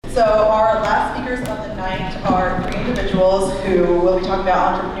So our last speakers of the night are three individuals who will be talking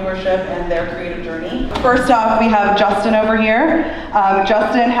about entrepreneurship and their creative journey. First off, we have Justin over here.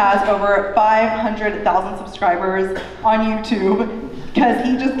 Justin has over 500,000 subscribers on YouTube because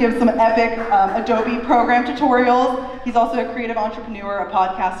he just gives some epic Adobe program tutorials. He's also a creative entrepreneur, a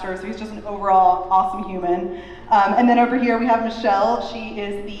podcaster, so he's just an overall awesome human. And then over here we have Michelle. She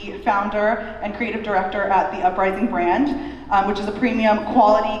is the founder and creative director at the Uprising brand, which is a premium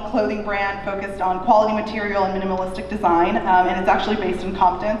quality clothing brand focused on quality material and minimalistic design, and it's actually based in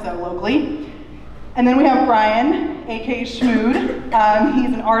Compton, so locally. And then we have Brian, aka Shmoxd.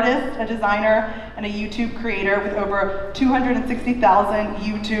 He's an artist, a designer, and a YouTube creator with over 260,000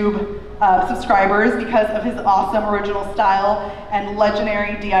 YouTube subscribers because of his awesome original style and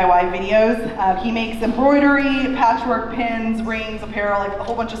legendary DIY videos. He makes embroidery, patchwork, pins, rings, apparel, like a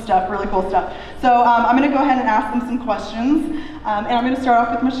whole bunch of stuff, really cool stuff. So I'm gonna go ahead and ask them some questions. And I'm gonna start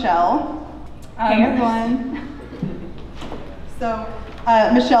off with Michelle. Hey everyone. So,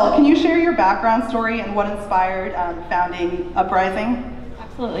 Michelle, can you share your background story and what inspired founding Uprising?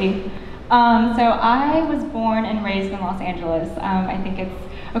 Absolutely. So I was born and raised in Los Angeles. I think it's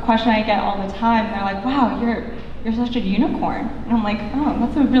a question I get all the time. They're like, "Wow, you're such a unicorn," and I'm like, "Oh,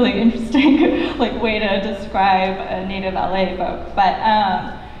 that's a really interesting way to describe a native LA." But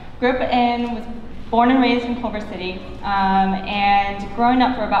was born and raised in Culver City, and growing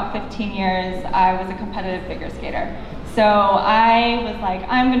up for about 15 years, I was a competitive figure skater. So I was like,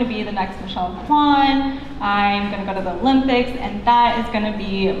 I'm gonna be the next Michelle Kwan, I'm gonna go to the Olympics, and that is gonna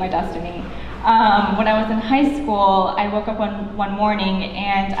be my destiny. When I was in high school, I woke up one morning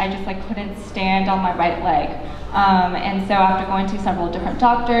and I just couldn't stand on my right leg. And so after going to several different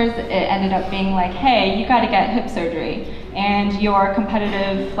doctors, it ended up being like, hey, you gotta get hip surgery, and your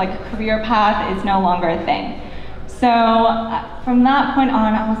competitive career path is no longer a thing. So from that point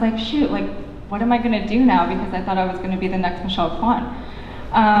on, I was like, shoot, what am I going to do now? Because I thought I was going to be the next Michelle Kwan.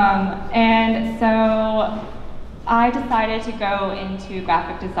 And so I decided to go into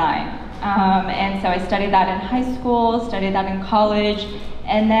graphic design. And so I studied that in high school, studied that in college,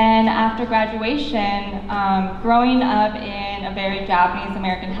 and then after graduation, growing up in a very Japanese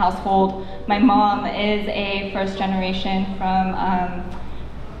American household, my mom is a first generation from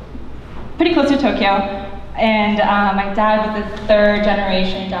pretty close to Tokyo. And my dad was a third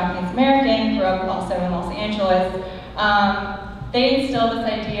generation Japanese American, grew up also in Los Angeles. They instilled this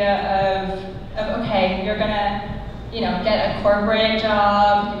idea of okay, you're gonna get a corporate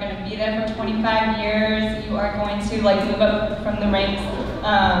job, you're gonna be there for 25 years, you are going to move up from the ranks.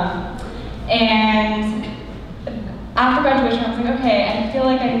 And after graduation, I was like, okay, I feel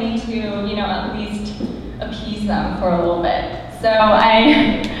like I need to at least appease them for a little bit. So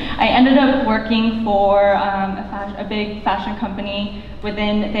I ended up working for a big fashion company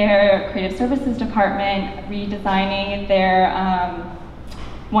within their creative services department, redesigning their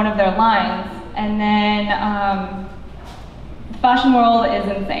one of their lines. And then the fashion world is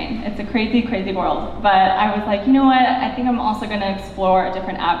insane. It's a crazy, crazy world. But I was like, you know what? I think I'm also going to explore a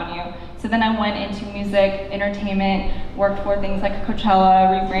different avenue. So then I went into music, entertainment, worked for things like Coachella,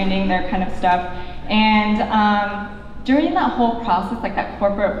 rebranding, their kind of stuff. And during that whole process, that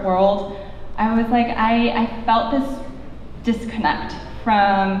corporate world, I was like, I felt this disconnect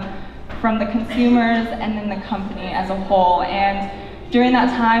from the consumers and then the company as a whole. And during that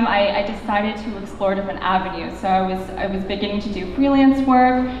time, I decided to explore different avenues. So I was beginning to do freelance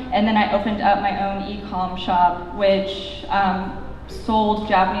work, and then I opened up my own e-com shop, which sold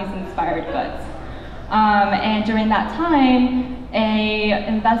Japanese-inspired goods. And during that time, an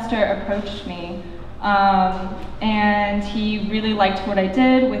investor approached me. And he really liked what I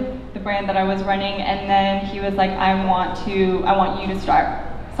did with the brand that I was running, and then he was like, I want you to start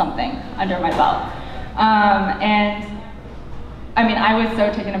something under my belt. And I mean, I was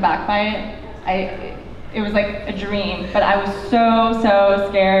so taken aback by it. It was like a dream, but I was so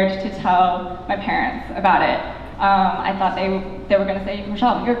scared to tell my parents about it. I thought they were gonna say,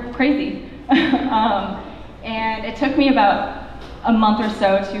 Michelle, you're crazy. And it took me about a month or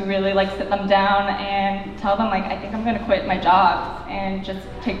so to really sit them down and tell them I think I'm gonna quit my job and just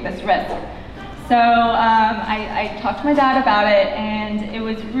take this risk. So I talked to my dad about it, and it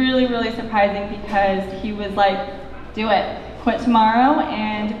was really, really surprising because he was like, do it, quit tomorrow,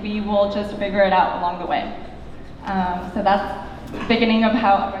 and we will just figure it out along the way. So that's the beginning of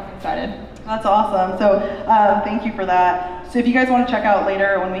how Uprising started. That's awesome. So thank you for that. So if you guys want to check out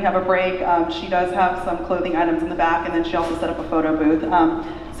later when we have a break, she does have some clothing items in the back, and then she also set up a photo booth.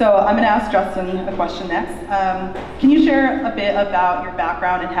 So I'm going to ask Justin a question next. Can you share a bit about your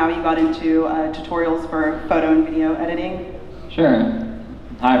background and how you got into tutorials for photo and video editing? Sure.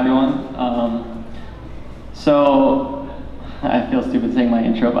 Hi everyone. So I feel stupid saying my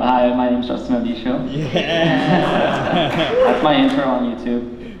intro, but hi, my name's Justin Odisho. Yeah. That's my intro on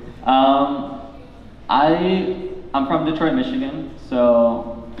YouTube. I'm from Detroit, Michigan,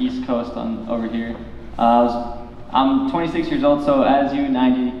 so East Coast over here. I'm 26 years old, so as you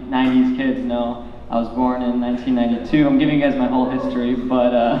 90s kids know, I was born in 1992. I'm giving you guys my whole history,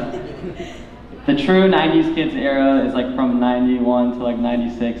 but the true 90s kids era is like from 91 to like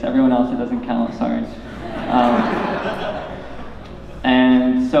 96. Everyone else, it doesn't count, sorry.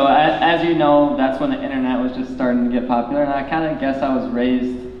 And so as you know, that's when the internet was just starting to get popular, and I kind of guess I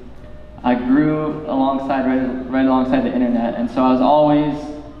grew right alongside the internet, and so I was always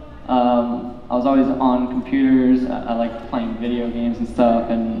on computers. I liked playing video games and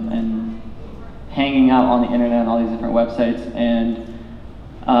stuff, and hanging out on the internet and all these different websites. And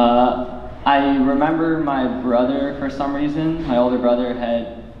I remember my brother, for some reason, my older brother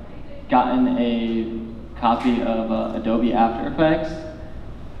had gotten a copy of Adobe After Effects.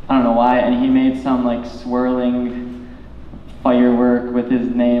 I don't know why, and he made some like swirling firework with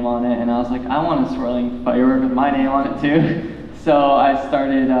his name on it, and I was like, I want a swirling firework with my name on it too. So I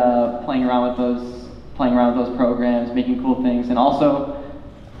started playing around with those programs, making cool things, and also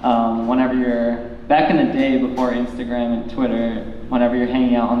back in the day before Instagram and Twitter, whenever you're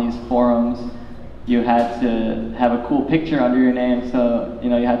hanging out on these forums, you had to have a cool picture under your name, so you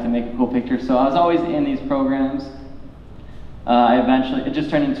had to make a cool picture. So I was always in these programs. It just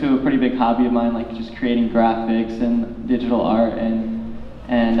turned into a pretty big hobby of mine, like just creating graphics and digital art,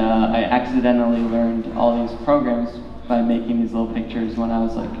 and I accidentally learned all these programs by making these little pictures when I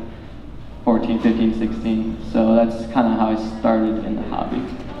was like 14, 15, 16. So that's kind of how I started in the hobby.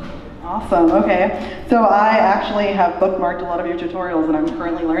 Awesome, okay. So I actually have bookmarked a lot of your tutorials, and I'm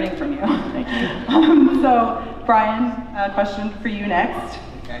currently learning from you. Thank you. So Brian, a question for you next.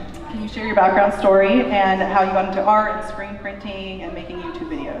 Okay. Can you share your background story and how you got into art and screen printing and making YouTube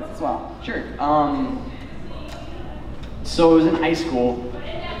videos as well? Sure. So I was in high school,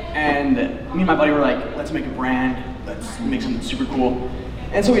 and me and my buddy were like, let's make a brand, let's make something super cool.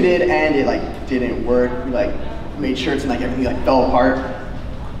 And so we did, and it like didn't work. We like made shirts and like everything like fell apart.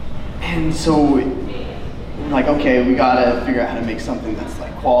 And so we're like, okay, we gotta figure out how to make something that's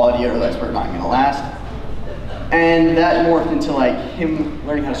like quality, or else we're not gonna last. And that morphed into like him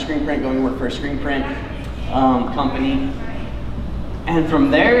learning how to screen print, going to work for a screen print company. And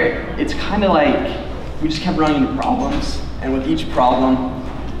from there, it's kind of like we just kept running into problems. And with each problem,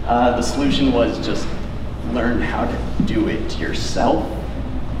 the solution was just learn how to do it yourself.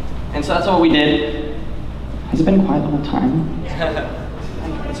 And so that's what we did. Has it been quiet the whole time?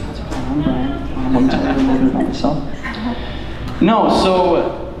 I'm Brian. I'm going to tell you a little bit about myself. No, so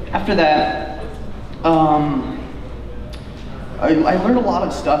after that, I learned a lot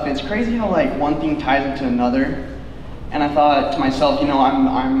of stuff. It's crazy how like one thing ties into another. And I thought to myself,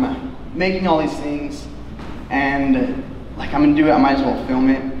 I'm making all these things, and like I'm gonna do it, I might as well film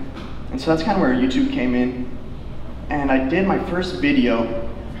it. And so that's kind of where YouTube came in. And I did my first video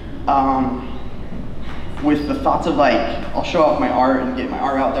with the thoughts of like, I'll show off my art and get my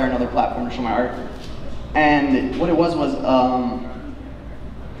art out there, another platform to show my art. And what it was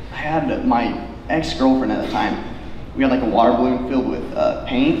I had my ex-girlfriend at the time. We had like a water balloon filled with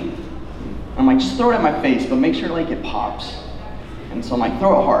paint. I'm like, just throw it at my face, but make sure like it pops. And so I'm like,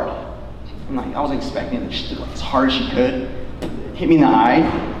 throw it hard. I'm like, I wasn't expecting it. She did like as hard as she could. Hit me in the eye,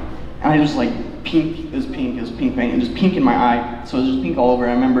 and I just like it was pink paint, and just pink in my eye. So it was just pink all over.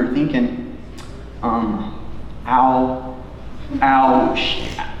 I remember thinking, ow,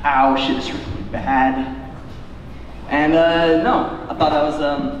 shit, this is really bad. And no, I thought that was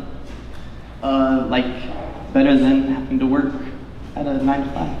like better than having to work at a 9 to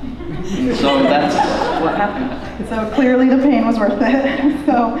 5. And so that's what happened. So clearly the pain was worth it.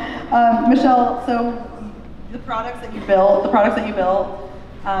 So Michelle, so the products that you built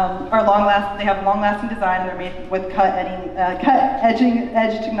are long-lasting. They have long-lasting design. They're made with edge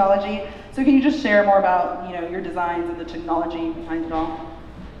technology. So can you just share more about your designs and the technology behind it all?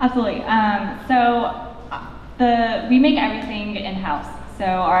 Absolutely. We make everything in-house. So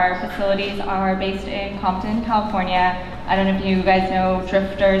our facilities are based in Compton, California. I don't know if you guys know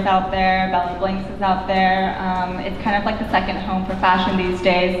Drifters out there, Belly Blinks is out there. It's kind of like the second home for fashion these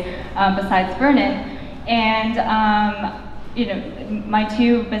days, besides Vernon. And my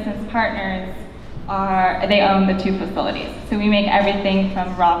two business partners they own the two facilities. So we make everything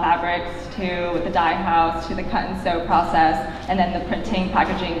from raw fabrics to the dye house to the cut and sew process, and then the printing,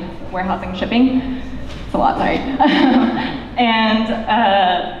 packaging, warehousing, shipping. It's a lot, sorry. And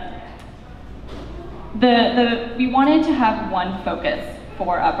we wanted to have one focus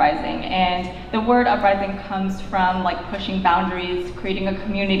for Uprising. And the word Uprising comes from like pushing boundaries, creating a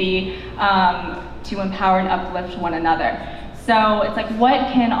community to empower and uplift one another. So it's like,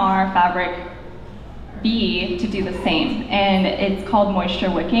 what can our fabric be to do the same? And it's called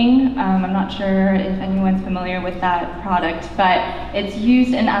moisture wicking. I'm not sure if anyone's familiar with that product, but it's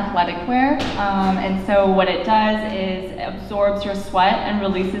used in athletic wear. And so what it does is it absorbs your sweat and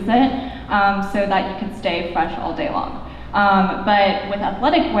releases it so that you can stay fresh all day long. But with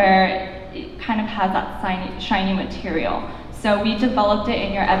athletic wear, it kind of has that shiny material. So we developed it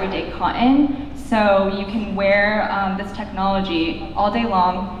in your everyday cotton. So you can wear this technology all day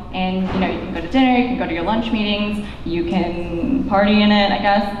long, and you can go to dinner, you can go to your lunch meetings, you can party in it, I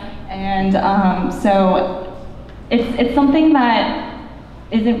guess. And so it's something that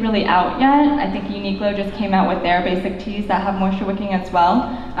isn't really out yet. I think Uniqlo just came out with their basic tees that have moisture wicking as well.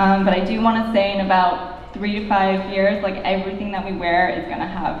 But I do want to say in about 3 to 5 years, like everything that we wear is going to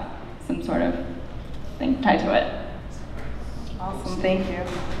have some sort of thing tied to it. Awesome, thank you.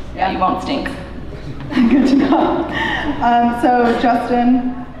 Yeah, you won't stink. Good to know. So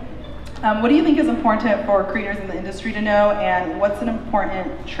Justin, what do you think is important for creators in the industry to know, and what's an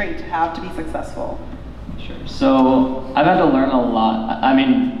important trait to have to be successful? Sure. So I've had to learn a lot. I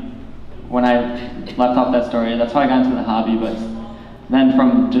mean, when I left off that story, that's how I got into the hobby, but then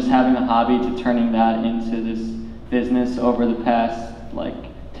from just having a hobby to turning that into this business over the past like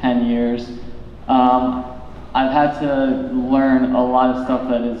 10 years, I've had to learn a lot of stuff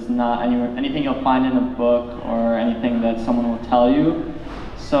that is not anything you'll find in a book or anything that someone will tell you.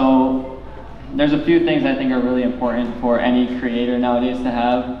 So there's a few things I think are really important for any creator nowadays to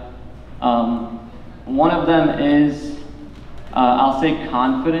have. One of them is, I'll say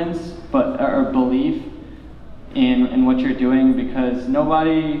confidence, or belief in what you're doing, because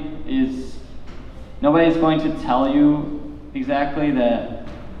nobody's going to tell you exactly that,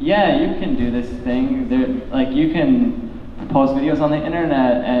 yeah, you can do this thing. Like, you can post videos on the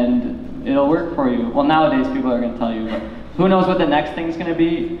internet and it'll work for you. Well, nowadays people are going to tell you, but who knows what the next thing's going to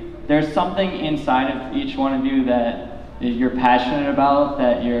be. There's something inside of each one of you that you're passionate about,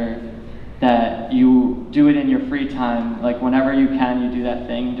 that you do it in your free time. Like, whenever you can, you do that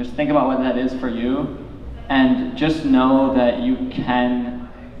thing. Just think about what that is for you, and just know that you can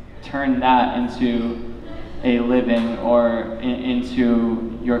turn that into a living or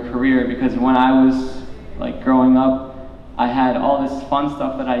into your career. Because when I was like growing up, I had all this fun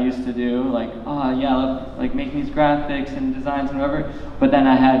stuff that I used to do, like, oh yeah, like making these graphics and designs and whatever. But then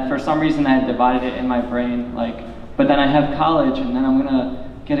I had, for some reason, I had divided it in my brain, like, but then I have college, and then I'm gonna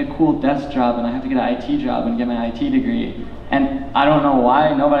get a cool desk job, and I have to get an IT job and get my IT degree. And I don't know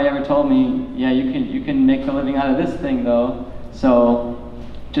why, nobody ever told me, yeah, you can make a living out of this thing though. So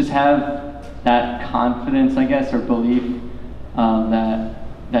just have that confidence, I guess, or belief that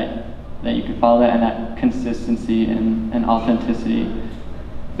you can follow that, and that consistency and authenticity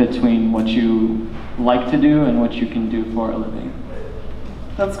between what you like to do and what you can do for a living.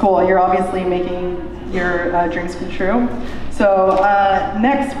 That's cool. You're obviously making your dreams come true. So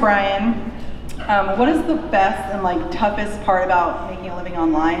next, Brian, what is the best and like toughest part about making a living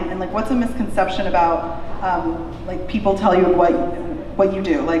online, and like what's a misconception about like people tell you what you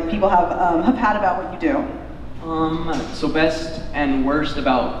do, like people have had about what you do? So best and worst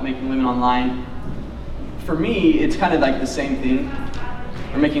about making a living online, for me, it's kind of like the same thing.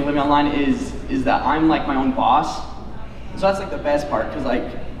 Or making a living online is that I'm like my own boss. So that's like the best part, because like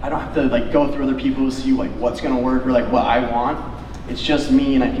I don't have to like go through other people to see like what's gonna work or like what I want. It's just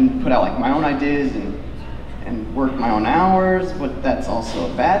me, and I can put out like my own ideas and work my own hours. But that's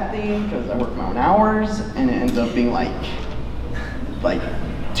also a bad thing, because I work my own hours and it ends up being like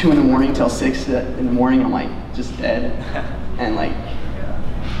 2 in the morning till 6 in the morning. I'm like just dead. And like,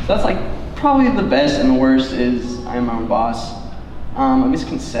 so that's like probably the best, and the worst is I am my own boss. A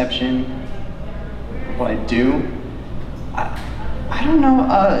misconception of what I do, I don't know.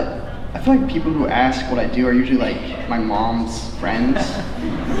 I feel like people who ask what I do are usually like my mom's friends.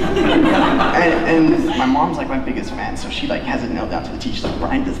 and my mom's like my biggest fan, so she like has it nailed down to the T. She's like,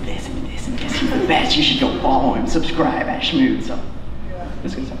 Brian does this and this and this, he's the best, you should go follow him, subscribe at Shmoxd. So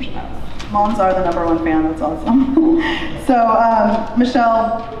misconception, I don't know. Moms are the #1 fan, that's awesome. So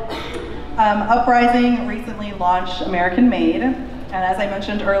Michelle, Uprising recently launched American Made, and as I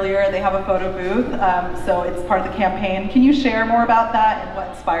mentioned earlier, they have a photo booth, so it's part of the campaign. Can you share more about that and what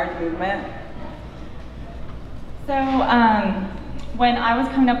inspired the movement? So when I was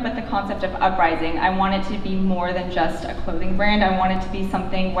coming up with the concept of Uprising, I wanted to be more than just a clothing brand. I wanted to be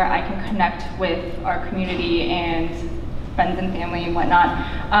something where I can connect with our community and friends and family and whatnot.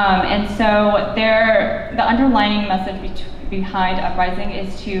 And so the underlining message behind Uprising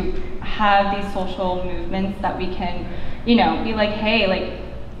is to have these social movements that we can, you know, be like, hey, like,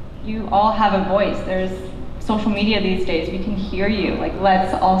 you all have a voice. There's social media these days. We can hear you. Like,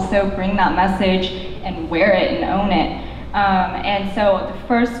 let's also bring that message and wear it and own it. And so the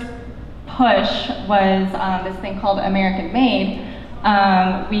first push was this thing called American Made.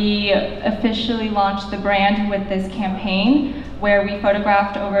 We officially launched the brand with this campaign where we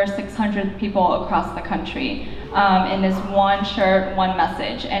photographed over 600 people across the country in this one shirt, one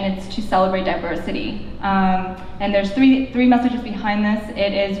message, and it's to celebrate diversity. And there's three messages behind this.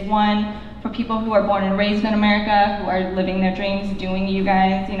 It is one for people who are born and raised in America, who are living their dreams, doing you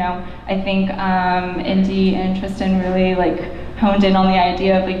guys. You know, I think Indy and Tristan really like honed in on the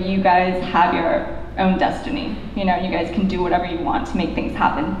idea of like, you guys have your own destiny. You know, you guys can do whatever you want to make things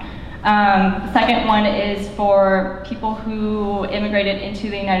happen. The second one is for people who immigrated into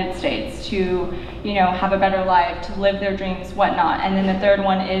the United States to, you know, have a better life, to live their dreams, whatnot. And then the third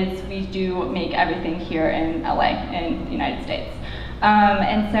one is we do make everything here in LA, in the United States.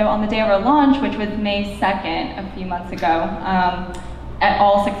 And so on the day of our launch, which was May 2nd, a few months ago,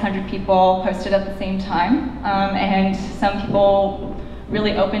 all 600 people posted at the same time. And some people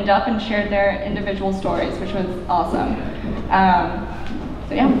really opened up and shared their individual stories, which was awesome.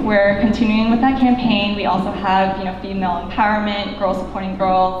 So yeah, we're continuing with that campaign. We also have, you know, female empowerment, girls supporting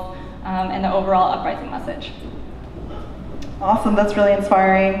girls, and the overall Uprising message. Awesome, that's really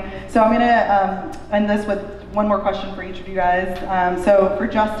inspiring. So I'm gonna end this with one more question for each of you guys. So for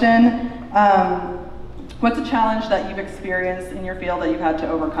Justin, what's a challenge that you've experienced in your field that you've had to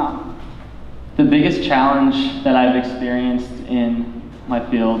overcome? The biggest challenge that I've experienced in my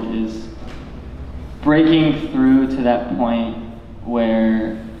field is breaking through to that point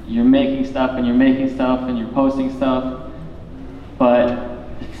where you're making stuff and you're making stuff and you're posting stuff, but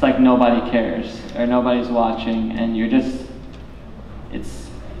it's like nobody cares or nobody's watching, and you're just,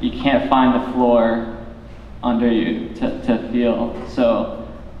 you can't find the floor under you to feel. So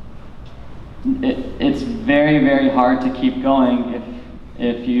it's very, very hard to keep going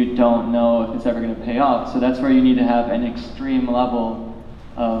if you don't know if it's ever going to pay off. So that's where you need to have an extreme level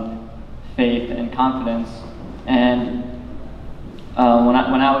of faith and confidence. And when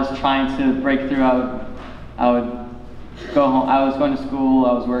I was trying to break through, I would go home. I was going to school,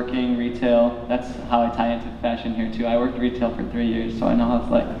 I was working retail. That's how I tie into fashion here too. I worked retail for 3 years, so I know how it's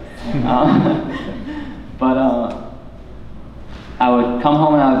like. But I would come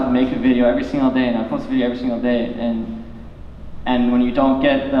home and I would make a video every single day, and I would post a video every single day. And when you don't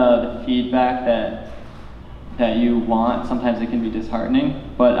get the feedback that you want, sometimes it can be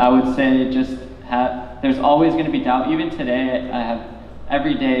disheartening. But I would say just there's always going to be doubt. Even today, I have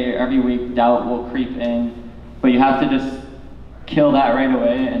every day or every week, doubt will creep in. But you have to just kill that right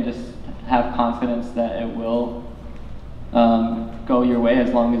away and just have confidence that it will go your way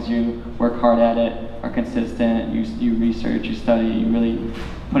as long as you work hard at it, are consistent, you research, you study, you really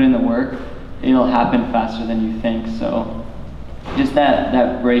put in the work. It'll happen faster than you think. So just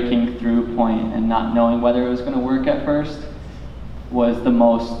that breaking through point and not knowing whether it was going to work at first was the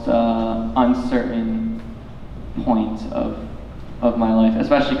most uncertain point of my life,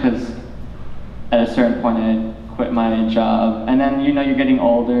 especially because at a certain point I quit my job, and then you know you're getting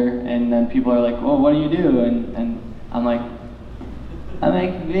older, and then people are like, "Oh, what do you do?" And I'm like, "I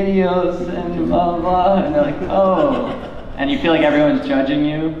make videos and blah blah," and they're like, "Oh," and you feel like everyone's judging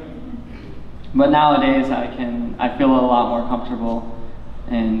you. But nowadays I feel a lot more comfortable,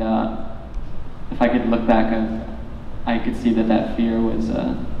 and if I could look back, I could see that fear was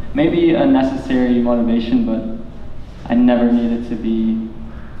maybe a necessary motivation, but I never needed to be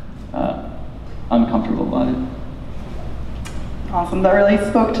uncomfortable about it. Awesome, that really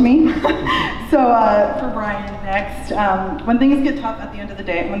spoke to me. So for Brian next, when things get tough at the end of the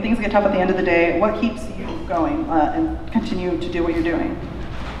day, what keeps you going and continue to do what you're doing?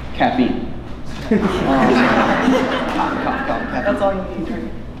 Caffeine. That's all you need, right?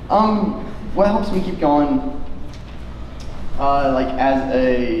 What helps me keep going? Like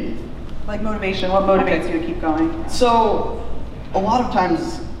motivation. What motivates you to keep going? So, a lot of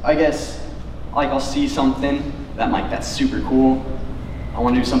times, I guess, like I'll see something that I'm like, that's super cool. I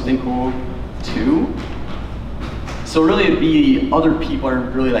want to do something cool too. So really, it'd be other people are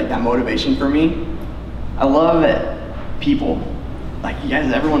really like that motivation for me. I love it. People. Like, you guys,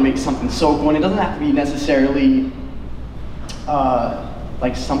 everyone makes something so cool, and it doesn't have to be necessarily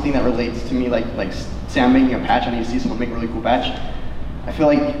like something that relates to me. Like say I'm making a patch, and you see someone make a really cool patch. I feel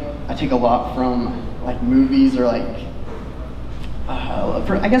like I take a lot from like movies or like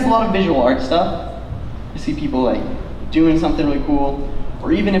I guess a lot of visual art stuff. I see people like doing something really cool,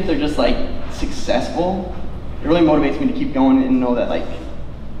 or even if they're just like successful, it really motivates me to keep going and know that like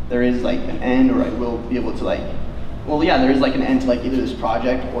there is like an end, or I will be able to like, well, yeah, there is like an end to like either this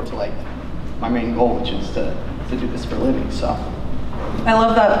project or to like my main goal, which is to do this for a living. So I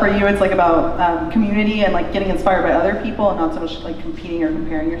love that for you. It's like about community and like getting inspired by other people, and not so much like competing or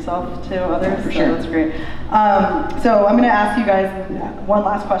comparing yourself to others. For so sure. That's great. So I'm going to ask you guys one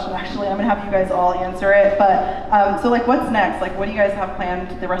last question. Actually, I'm going to have you guys all answer it. But so like, what's next? Like, what do you guys have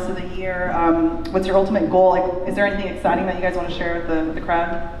planned the rest of the year? What's your ultimate goal? Like, is there anything exciting that you guys want to share with the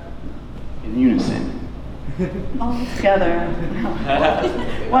crowd? in unison. All together.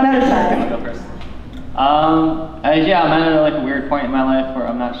 One at a time. I'll go first. Yeah, I'm at like a weird point in my life where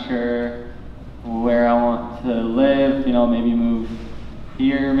I'm not sure where I want to live. You know, maybe move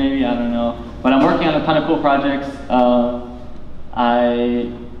here, maybe, I don't know. But I'm working on a ton of cool projects.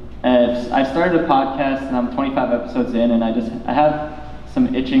 I've started a podcast and I'm 25 episodes in, and I have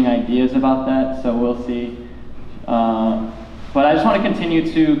some itching ideas about that, so we'll see. But I just want to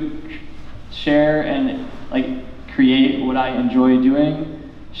continue to share and like create what I enjoy doing,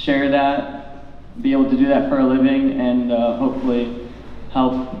 share that, be able to do that for a living, and hopefully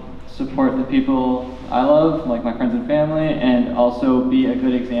help support the people I love, like my friends and family, and also be a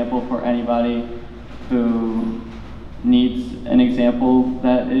good example for anybody who needs an example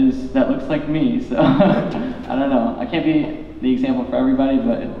that looks like me. So I don't know. I can't be the example for everybody,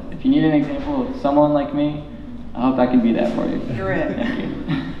 but if you need an example of someone like me, I hope I can be that for you. You're it. Thank you.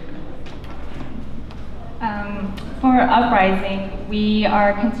 For Uprising, we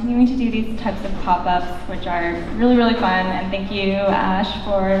are continuing to do these types of pop-ups, which are really, really fun, and thank you, Ash,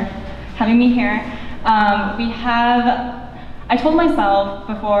 for having me here. I told myself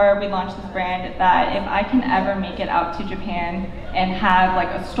before we launched this brand that if I can ever make it out to Japan and have like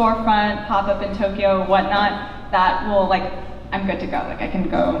a storefront pop-up in Tokyo, whatnot, that will, like, I'm good to go. Like, I can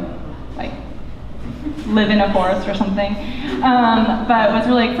go, like, live in a forest or something. But what's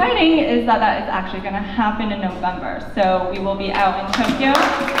really exciting is that is actually going to happen in November. So we will be out in Tokyo.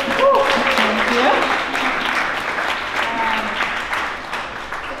 Thank you.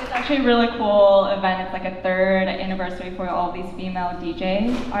 It's actually a really cool event. It's like a 3rd anniversary for all these female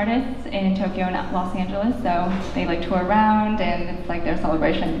DJ artists in Tokyo and Los Angeles. So they like tour around, and it's like their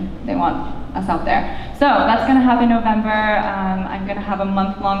celebration. They want us out there. So that's going to happen in November. I'm going to have a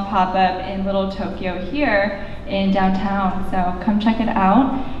month-long pop-up in Little Tokyo here in downtown. So come check it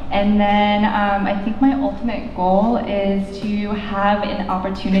out. And then I think my ultimate goal is to have an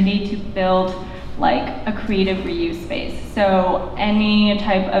opportunity to build like a creative reuse space. So any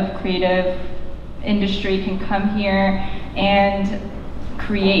type of creative industry can come here and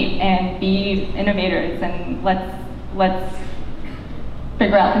create and be innovators, and let's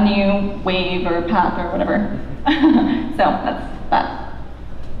figure out the new wave or path or whatever. So that's that.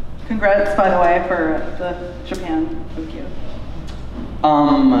 Congrats, by the way, for the Japan Tokyo.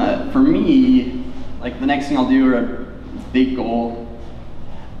 For me, like the next thing I'll do, or a big goal,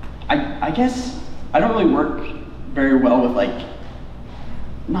 I guess I don't really work very well with like,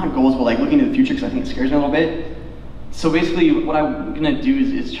 not goals, but like looking to the future, because I think it scares me a little bit. So basically what I'm gonna do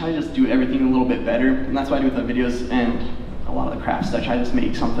is try to just do everything a little bit better, and that's what I do with the videos and a lot of the crafts. I try to just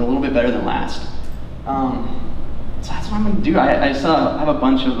make something a little bit better than last. So that's what I'm gonna do. I just have a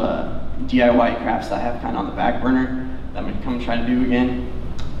bunch of DIY crafts that I have kind of on the back burner that I'm gonna come try to do again.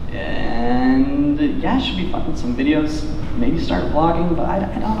 And yeah, it should be fun. Some videos, maybe start vlogging, but I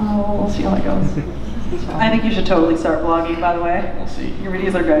don't know. We'll see how that goes. So, I think you should totally start vlogging, by the way. we'll see. Your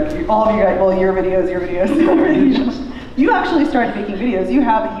videos are good. All of you guys, well, your videos. You actually started making videos. You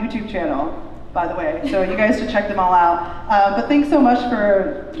have a YouTube channel, by the way, so you guys should check them all out. But thanks so much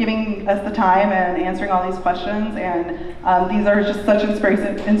for giving us the time and answering all these questions. And these are just such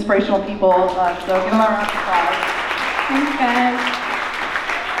inspirational people, so give them a round of applause. Thanks, guys.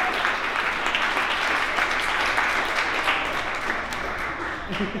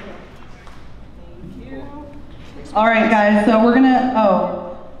 All right, guys, so we're gonna,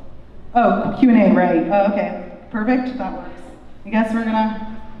 Q&A, right. Oh, okay, perfect, that works. I guess we're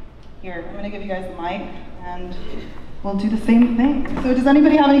gonna, I'm gonna give you guys the mic, and we'll do the same thing. So does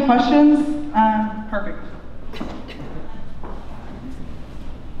anybody have any questions? Perfect.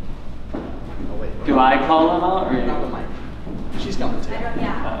 Oh, wait. Do I call them out, or Not the mic. She's going to.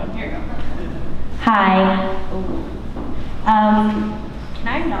 Yeah, here you go. Hi. Can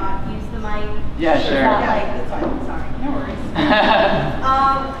I not use the mic? Yeah, Is sure. that, Yeah, like, that's fine, sorry, no worries. Hi,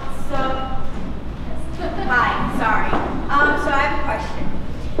 sorry. So I have a question.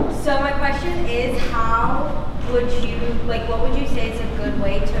 So my question is, how would you, like, what would you say is a good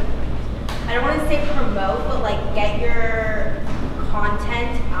way to, I don't want to say promote, but like get your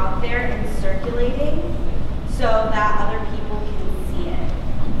content out there and circulating? so that other people can see it,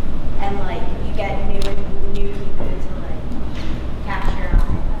 and like you get new people to like catch your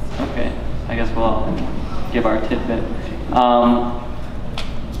eye. Okay, I guess we'll all give our tidbit.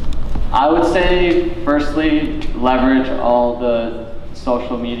 I would say, firstly, leverage all the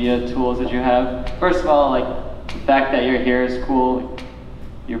social media tools that you have. First of all, like, the fact that you're here is cool.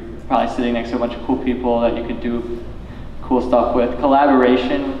 You're probably sitting next to a bunch of cool people that you could do cool stuff with.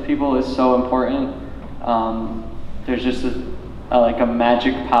 Collaboration with people is so important. There's just like a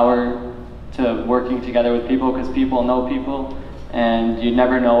magic power to working together with people, because people know people, and you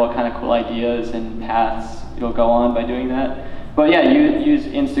never know what kind of cool ideas and paths you'll go on by doing that. But yeah, use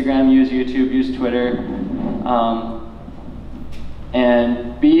Instagram, use YouTube, use Twitter,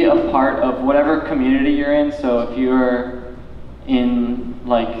 and be a part of whatever community you're in. So if you're in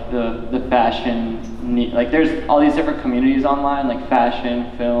like the fashion, like there's all these different communities online, like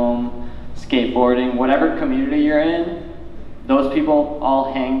fashion, film, skateboarding, whatever community you're in, those people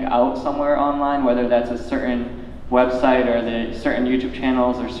all hang out somewhere online, whether that's a certain website or the certain YouTube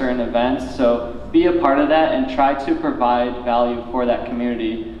channels or certain events. So be a part of that and try to provide value for that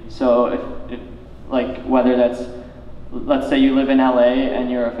community. So if like whether that's, let's say you live in LA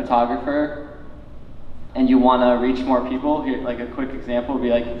and you're a photographer and you want to reach more people, here, like a quick example would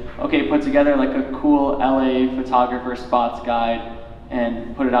be like, okay, put together like a cool LA photographer spots guide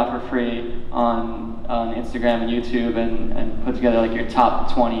and put it out for free on Instagram and YouTube, and put together like your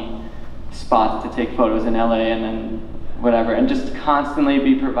top 20 spots to take photos in LA, and then whatever, and just constantly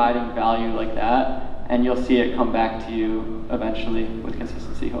be providing value like that, and you'll see it come back to you eventually with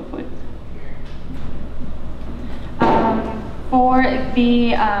consistency, hopefully. For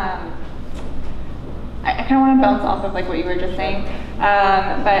the, I kind of want to bounce off of like what you were just saying,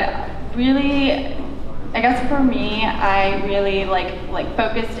 but really, I guess for me, I really like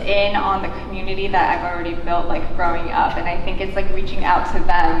focused in on the community that I've already built like growing up, and I think it's like reaching out to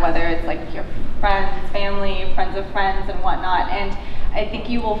them, whether it's like your friends, family, friends of friends, and whatnot. And I think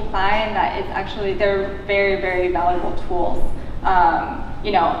you will find that it's actually, they're very, very valuable tools.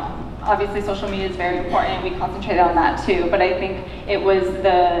 You know, obviously social media is very important. We concentrate on that too, but I think it was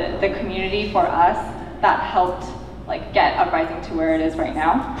the community for us that helped like get Uprising to where it is right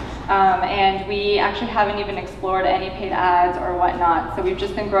now. And we actually haven't even explored any paid ads or whatnot. So we've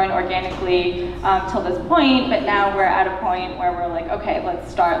just been growing organically till this point, but now we're at a point where we're like, okay, let's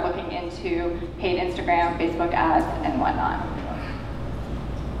start looking into paid Instagram, Facebook ads, and whatnot.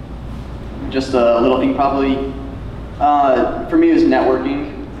 Just a little thing probably, for me, is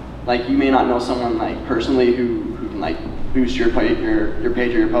networking. Like, you may not know someone like personally who can like boost your page or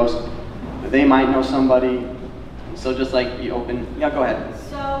your post, but they might know somebody. So just like be open. Yeah, go ahead.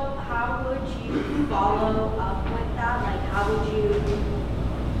 So how would you follow up with that? Like, how would you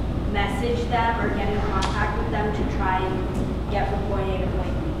message them or get in contact with them to try and get from point A to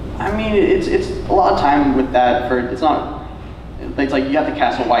point B? I mean, it's a lot of time with that. It's like you have to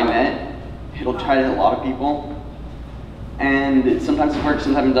cast a wide net. It'll try to hit a lot of people, and sometimes it works,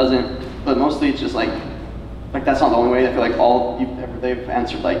 sometimes it doesn't. But mostly it's just like that's not the only way. I feel like they've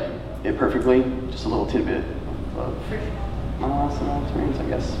answered like it perfectly. Just a little tidbit of some experience, I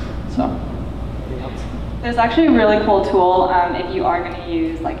guess. So. There's actually a really cool tool if you are going to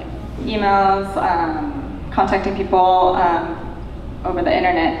use like emails, contacting people over the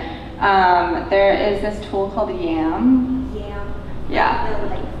internet. There is this tool called YAMM. Yeah.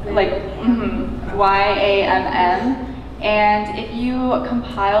 YAMM. And if you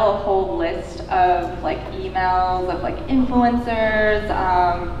compile a whole list of like emails of like influencers,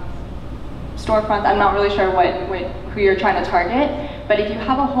 storefronts, I'm not really sure who you're trying to target, but if you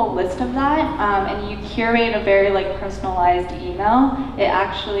have a whole list of that and you curate a very like personalized email, it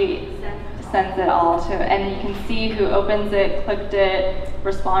actually sends it all to, and you can see who opens it, clicked it,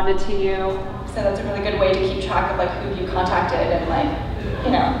 responded to you. So that's a really good way to keep track of like who you contacted and like,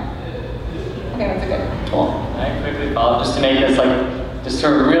 you know, I think that's a good tool. I quickly follow just to make this like, just to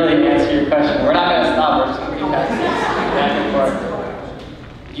really answer your question. We're not going to stop, we're just going to keep passing back and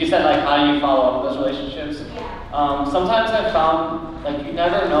forth. You said like, how do you follow up those relationships? Sometimes I've found like you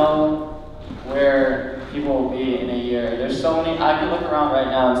never know where people will be in a year. There's so many, I can look around right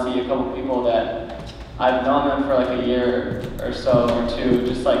now and see a couple people that I've known them for like a year or so or two,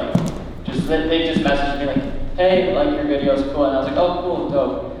 they just messaged me like, hey, like your video's cool, and I was like, oh cool,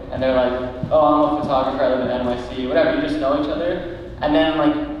 dope. And they're like, oh, I'm a photographer, I live in NYC, whatever, you just know each other. And then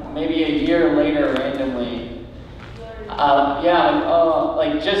like maybe a year later randomly,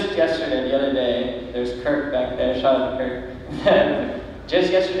 just yesterday, the other day, there's Kirk back there, shout out to Kirk.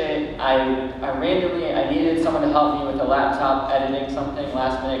 Just yesterday, I needed someone to help me with a laptop editing something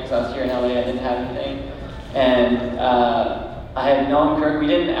last minute because I was here in LA, I didn't have anything. And I had known Kirk. We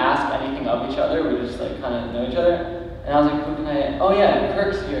didn't ask anything of each other. We just like kind of know each other. And I was like, who can I? Oh yeah,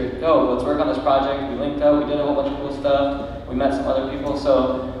 Kirk's here. Go, let's work on this project. We linked up. We did a whole bunch of cool stuff. We met some other people.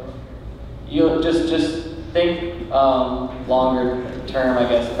 So you just think longer term, I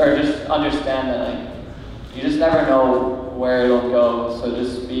guess, or just understand that like you just never know where it'll go. So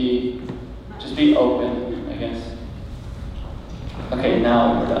just be open, I guess. Okay,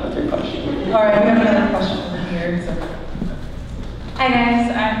 now we're done with your question. All right, we have another question over here. So. Hi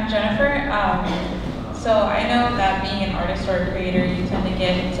guys, I'm Jennifer. So I know that being an artist or a creator, you tend to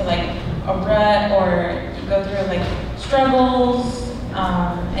get into like a rut, or you go through like struggles,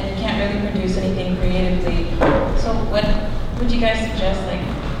 and you can't really produce anything creatively. So what would you guys suggest, like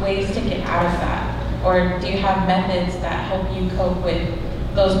ways to get out of that? Or do you have methods that help you cope with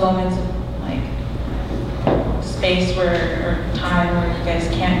those moments of like space or time where you guys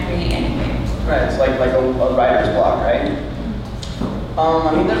can't create anything? Right, it's like a writer's block, right?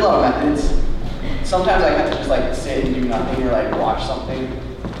 I mean, there's a lot of methods. Sometimes I have to just like sit and do nothing or like watch something.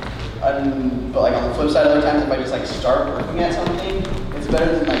 But like on the flip side, other times if I just like start working at something, it's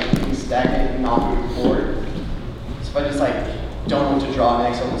better than like being stagnant and not moving forward. So if I just like don't know what to draw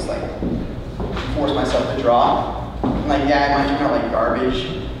next, I'll just like force myself to draw. And like yeah, it might turn out like garbage,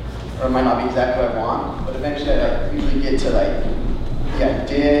 or it might not be exactly what I want. But eventually I like usually get to like the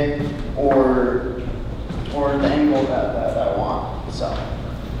idea or the end goal that I want. So.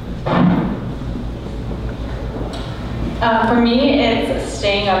 For me, it's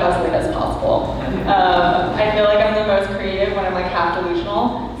staying up as late as possible. I feel like I'm the most creative when I'm like half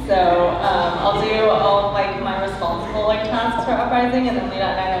delusional. So I'll do all like my responsible like tasks for Uprising, and then late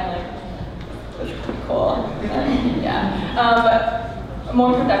at night I'm like, this is pretty cool. And, yeah. But a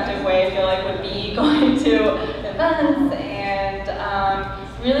more productive way I feel like would be going to events and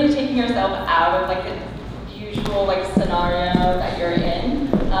really taking yourself out of like the usual like scenario that you're in.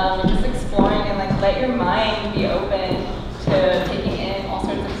 And just exploring and like let your mind be open to taking in all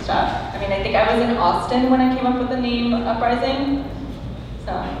sorts of stuff. I mean, I think I was in Austin when I came up with the name Uprising,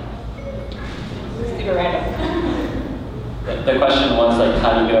 so super random. The question was like,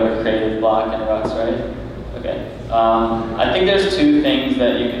 how do you get over creative block and ruts, right? Okay. I think there's two things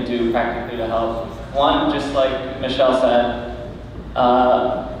that you can do practically to help. One, just like Michelle said,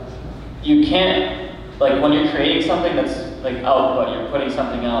 you can't, like when you're creating something that's like output, you're putting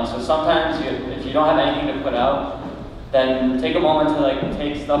something out. So sometimes if you don't have anything to put out, then take a moment to like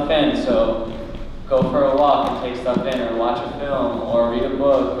take stuff in. So go for a walk and take stuff in, or watch a film, or read a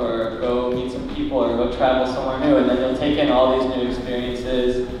book, or go meet some people, or go travel somewhere new. And then you'll take in all these new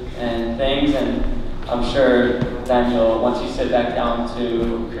experiences and things, and I'm sure then once you sit back down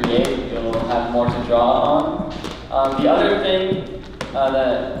to create, you'll have more to draw on. The other thing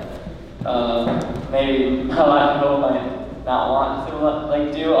that maybe a lot of people might not want to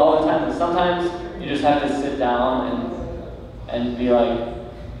like do all the time, is sometimes you just have to sit down and be like,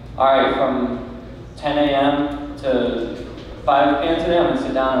 all right, from 10 a.m. to 5 p.m. today, I'm gonna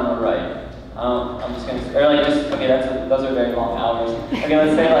sit down and I'm gonna write. I'm just gonna, or like just, okay, those are very long hours. Okay,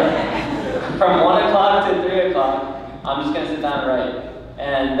 let's say like from 1 o'clock to 3 o'clock, I'm just gonna sit down and write.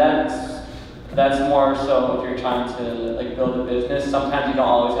 And that's more so if you're trying to like build a business. Sometimes you don't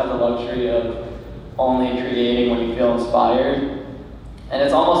always have the luxury of only creating when you feel inspired. And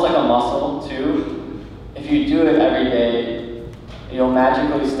it's almost like a muscle too. If you do it every day, you'll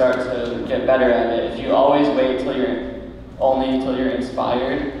magically start to get better at it. If you always wait till you're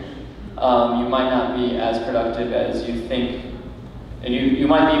inspired, you might not be as productive as you think. And you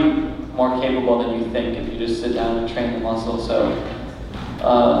might be more capable than you think if you just sit down and train the muscle. So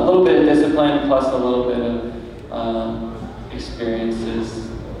a little bit of discipline plus a little bit of experiences.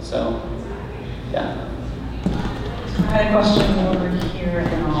 So yeah. I had a question over here, and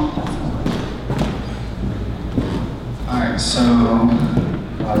then I'll pass it on. All right, so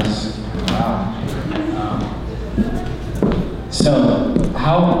so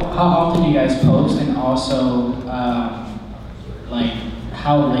how often do you guys post, and also like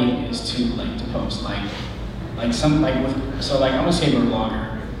how late is too late to post? Like some like with so like I'm a saber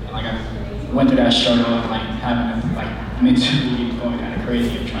blogger, and like I went through that struggle of like having to like mentally going kind of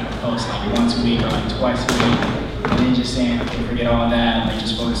crazy of trying to post like once a week or like twice a week, and then just saying okay, forget all that, like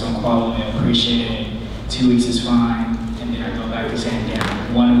just focus on quality, appreciate it. 2 weeks is fine, and then I go back to saying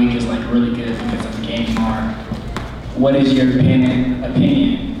damn, 1 week is like really good because I'm gaining more. What is your opinion on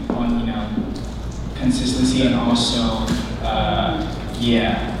consistency, and also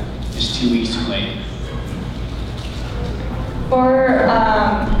just 2 weeks too late? For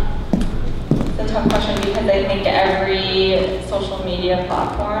a tough question because I think every social media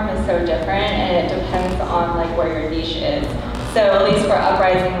platform is so different and it depends on like where your niche is. So at least for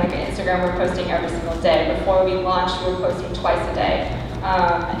Uprising, like Instagram, we're posting every single day. Before we launched, we were posting twice a day.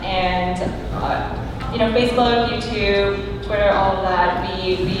 You know, Facebook, YouTube, Twitter, all of that,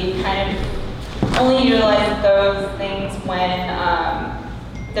 we kind of only utilize those things when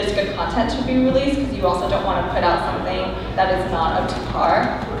there's good content to be released, because you also don't want to put out something that is not up to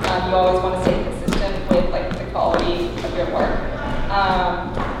par. You always want to stay consistent with like the quality of your work.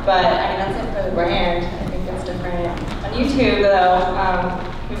 But I mean, that's it for the brand. I think it's different. On YouTube though,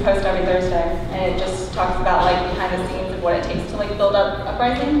 we post every Thursday, and it just talks about like behind the scenes of what it takes to like build up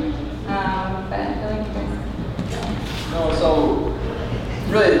Uprising. But I feel like you guys. No, so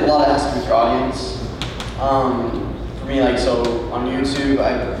really a lot of has to do with your audience. For me, like, so on YouTube,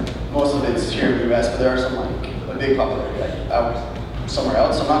 most of it's here in the US, but there are some like a big popularity like out somewhere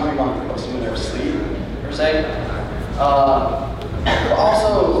else. So I'm not going to be one for posting when they're asleep per se. But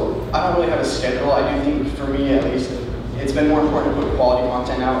also, I don't really have a schedule. I do think, for me at least, it's been more important to put quality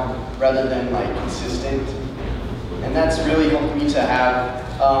content out rather than like consistent. And that's really helped me to have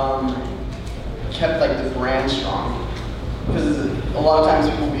kept like the brand strong. Because a lot of times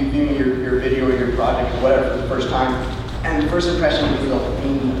people will be viewing your video or your project or whatever for the first time, and the first impression will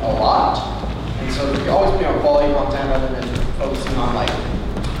mean a lot. And so you always put out quality content rather than focusing on like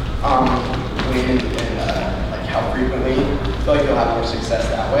when and like how frequently. I feel like you'll have more success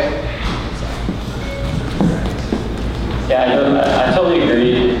that way. Yeah, I totally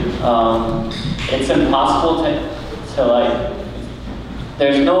agree. It's impossible to like,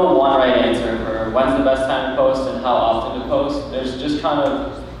 there's no one right answer for when's the best time to post and how often to post. There's just kind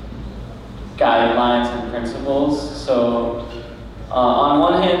of guidelines and principles. So on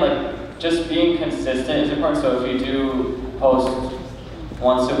one hand, like just being consistent is important. So if you do post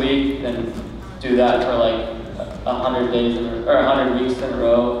once a week, then do that for like 100 days or 100 weeks in a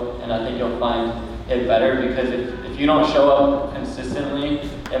row, and I think you'll find it better, because if you don't show up consistently,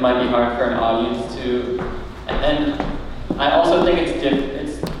 it might be hard for an audience to. And I also think it's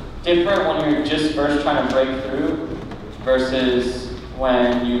different when you're just first trying to break through versus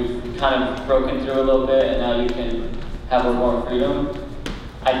when you've kind of broken through a little bit and now you can have a little more freedom.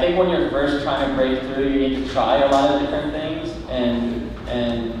 I think when you're first trying to break through, you need to try a lot of different things and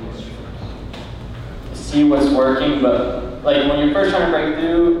see what's working. But like when you're first trying to break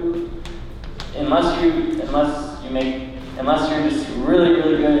through, unless you're just really,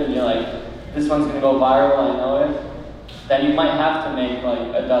 really good and you're like, this one's gonna go viral, I know it, then you might have to make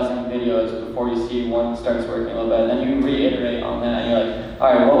like a dozen videos before you see one starts working a little bit. And then you reiterate on that and you're like, all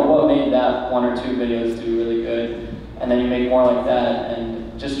right, what made that one or two videos do really good? And then you make more like that,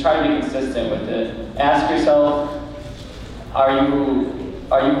 and just try to be consistent with it. Ask yourself, are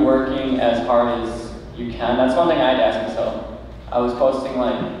you working as hard as you can? That's one thing I'd ask myself. I was posting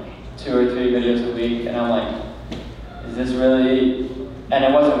like 2 or 3 videos a week, and I'm like, is this really, and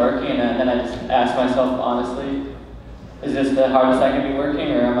it wasn't working, and then I just asked myself honestly, is this the hardest I can be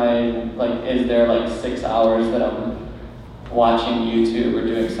working, or am I like, is there like 6 hours that I'm watching YouTube or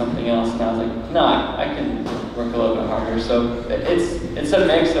doing something else? And I was like, no, I can work a little bit harder. So it's a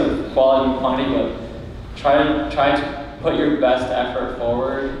mix of quality and quantity, but try to put your best effort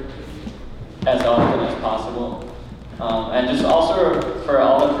forward as often as possible. And just also for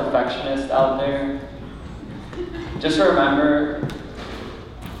all the perfectionists out there, just remember,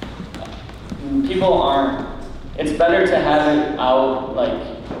 it's better to have it out like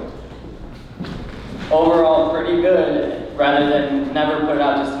overall pretty good rather than never put it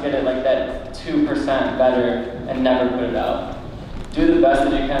out just to get it like that 2% better and never put it out. Do the best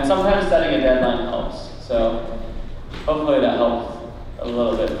that you can. Sometimes setting a deadline helps. So hopefully that helps a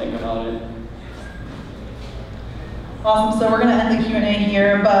little bit, think about it. Awesome, so we're going to end the Q&A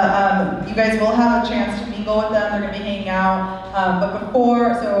here, but you guys will have a chance to mingle with them. They're going to be hanging out. But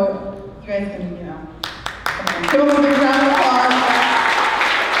before, so you guys can, you know, give them a big round of applause.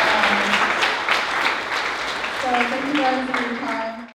 So thank you guys for your time.